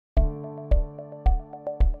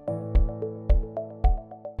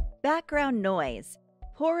background noise,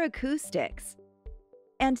 poor acoustics,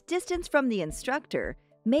 and distance from the instructor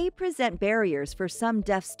may present barriers for some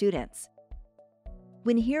deaf students.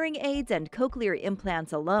 When hearing aids and cochlear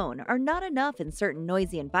implants alone are not enough in certain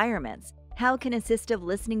noisy environments, how can assistive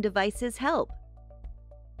listening devices help?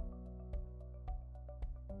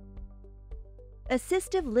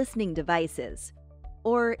 Assistive listening devices,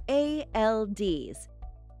 or ALDs,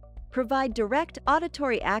 provide direct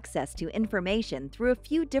auditory access to information through a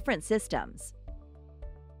few different systems.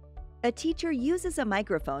 A teacher uses a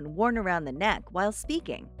microphone worn around the neck while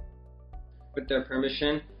speaking. With their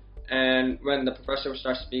permission, and when the professor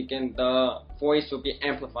starts speaking, the voice will be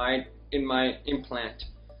amplified in my implant.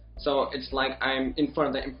 So it's like I'm in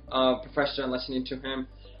front of the professor listening to him,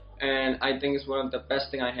 and I think it's one of the best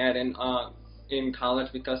thing I had in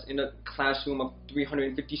college, because in a classroom of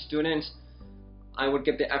 350 students, I would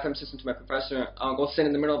give the FM system to my professor. I'll go sit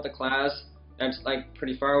in the middle of the class. That's like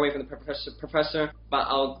pretty far away from the professor, but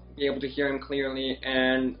I'll be able to hear him clearly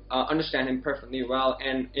and understand him perfectly well,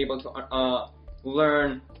 and able to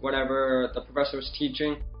learn whatever the professor was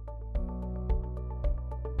teaching.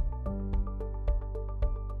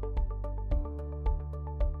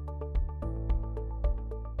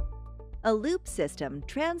 A loop system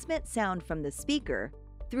transmits sound from the speaker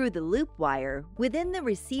through the loop wire within the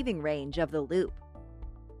receiving range of the loop.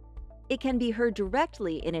 It can be heard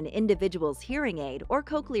directly in an individual's hearing aid or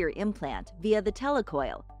cochlear implant via the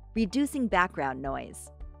telecoil, reducing background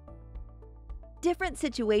noise. Different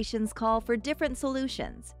situations call for different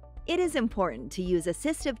solutions. It is important to use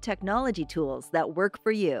assistive technology tools that work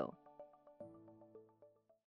for you.